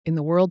In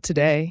the world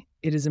today,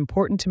 it is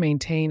important to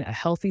maintain a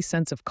healthy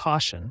sense of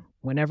caution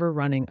whenever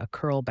running a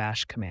curl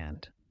bash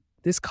command.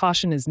 This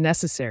caution is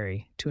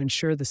necessary to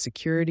ensure the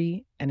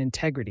security and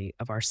integrity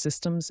of our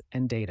systems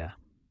and data.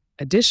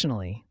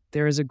 Additionally,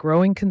 there is a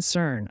growing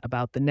concern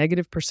about the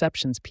negative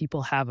perceptions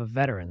people have of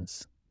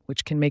veterans,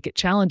 which can make it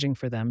challenging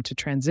for them to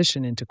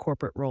transition into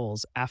corporate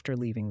roles after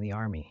leaving the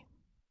Army.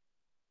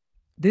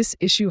 This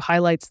issue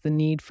highlights the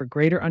need for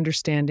greater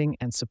understanding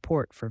and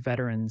support for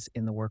veterans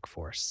in the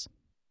workforce.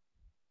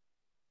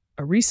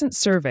 A recent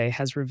survey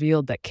has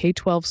revealed that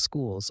K-12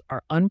 schools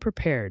are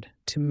unprepared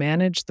to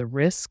manage the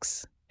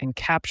risks and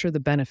capture the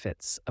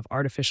benefits of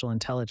artificial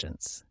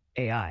intelligence,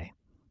 AI.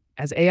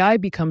 As AI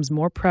becomes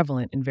more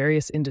prevalent in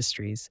various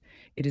industries,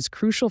 it is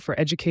crucial for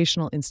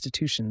educational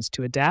institutions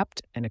to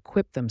adapt and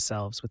equip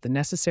themselves with the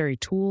necessary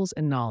tools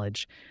and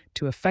knowledge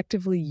to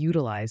effectively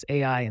utilize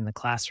AI in the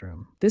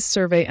classroom. This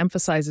survey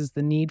emphasizes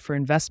the need for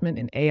investment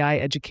in AI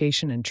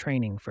education and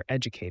training for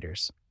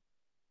educators.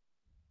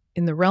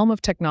 In the realm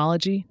of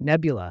technology,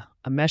 Nebula,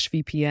 a mesh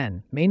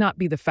VPN, may not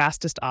be the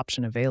fastest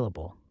option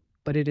available,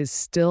 but it is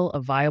still a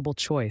viable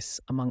choice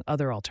among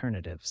other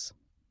alternatives.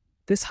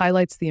 This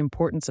highlights the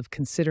importance of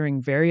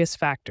considering various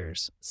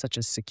factors, such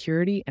as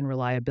security and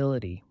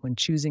reliability, when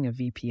choosing a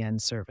VPN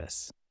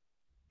service.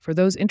 For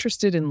those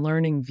interested in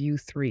learning Vue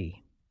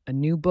 3, a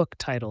new book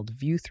titled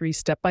Vue 3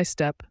 Step by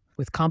Step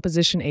with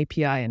Composition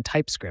API and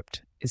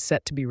TypeScript is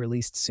set to be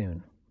released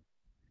soon.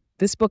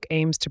 This book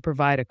aims to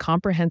provide a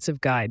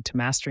comprehensive guide to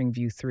mastering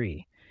Vue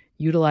 3,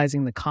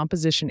 utilizing the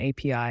Composition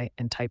API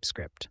and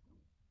TypeScript.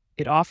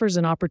 It offers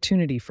an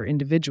opportunity for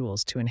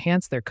individuals to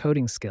enhance their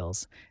coding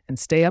skills and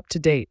stay up to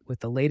date with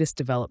the latest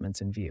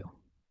developments in Vue.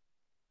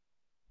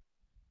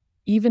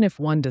 Even if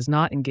one does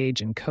not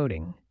engage in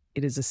coding,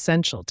 it is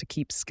essential to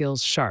keep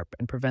skills sharp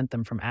and prevent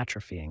them from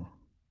atrophying.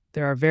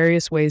 There are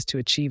various ways to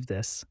achieve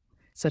this,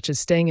 such as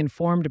staying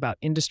informed about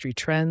industry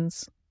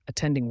trends,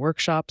 attending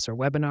workshops or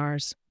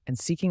webinars, and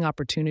seeking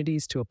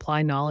opportunities to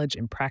apply knowledge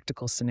in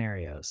practical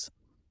scenarios.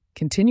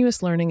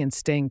 Continuous learning and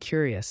staying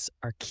curious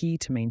are key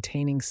to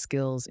maintaining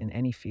skills in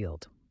any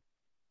field.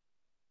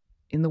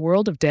 In the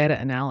world of data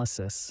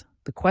analysis,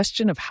 the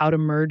question of how to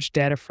merge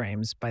data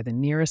frames by the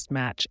nearest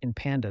match in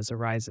Pandas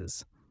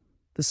arises.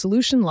 The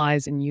solution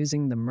lies in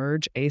using the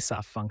merge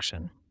ASOF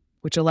function,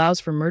 which allows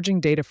for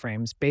merging data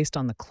frames based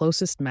on the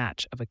closest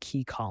match of a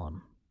key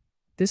column.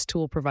 This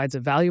tool provides a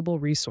valuable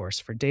resource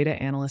for data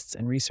analysts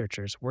and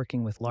researchers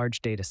working with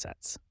large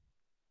datasets.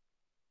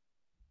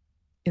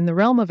 In the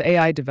realm of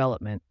AI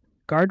development,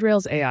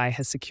 Guardrails AI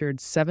has secured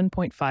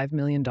 $7.5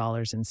 million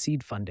in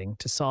seed funding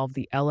to solve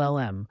the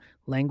LLM,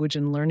 language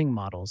and learning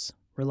models,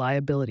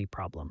 reliability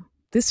problem.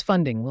 This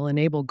funding will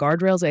enable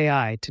Guardrails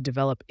AI to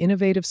develop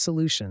innovative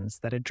solutions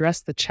that address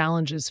the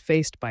challenges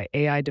faced by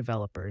AI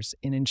developers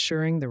in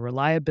ensuring the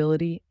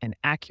reliability and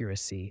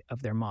accuracy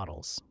of their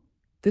models.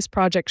 This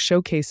project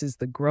showcases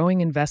the growing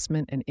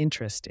investment and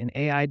interest in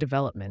AI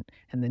development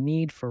and the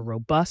need for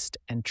robust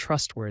and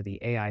trustworthy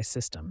AI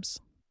systems.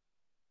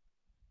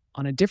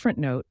 On a different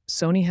note,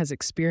 Sony has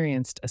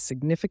experienced a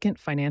significant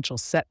financial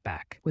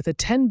setback with a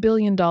 $10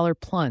 billion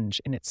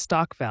plunge in its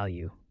stock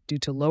value due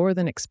to lower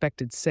than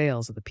expected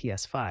sales of the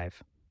PS5.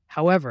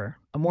 However,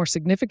 a more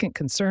significant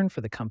concern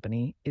for the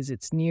company is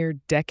its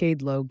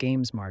near-decade-low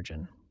games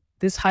margin.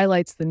 This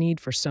highlights the need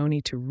for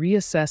Sony to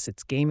reassess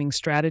its gaming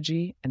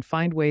strategy and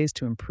find ways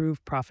to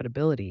improve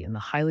profitability in the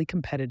highly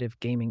competitive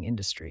gaming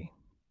industry.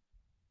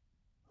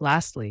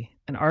 Lastly,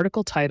 an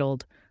article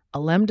titled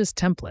Além dos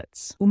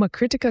Templates, uma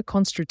crítica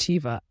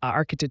construtiva à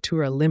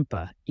arquitetura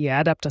limpa e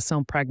à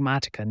adaptação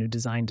pragmática no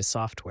design de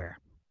software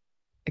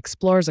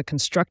explores a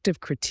constructive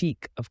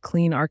critique of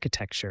clean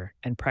architecture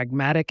and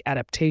pragmatic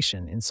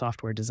adaptation in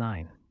software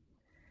design.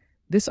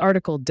 This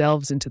article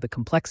delves into the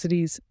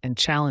complexities and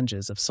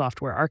challenges of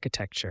software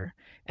architecture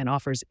and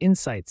offers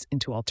insights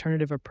into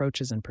alternative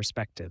approaches and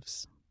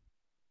perspectives.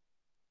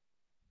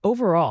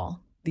 Overall,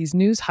 these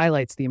news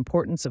highlights the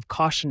importance of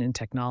caution in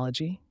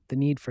technology, the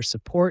need for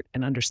support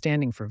and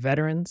understanding for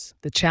veterans,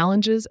 the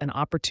challenges and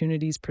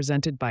opportunities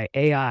presented by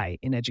AI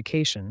in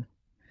education,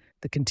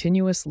 the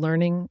continuous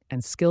learning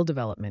and skill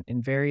development in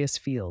various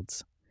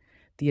fields,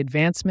 the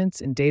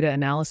advancements in data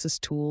analysis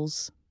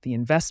tools, the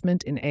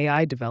investment in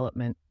AI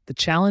development, the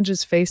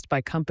challenges faced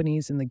by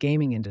companies in the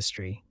gaming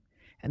industry,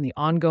 and the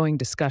ongoing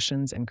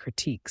discussions and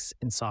critiques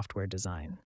in software design.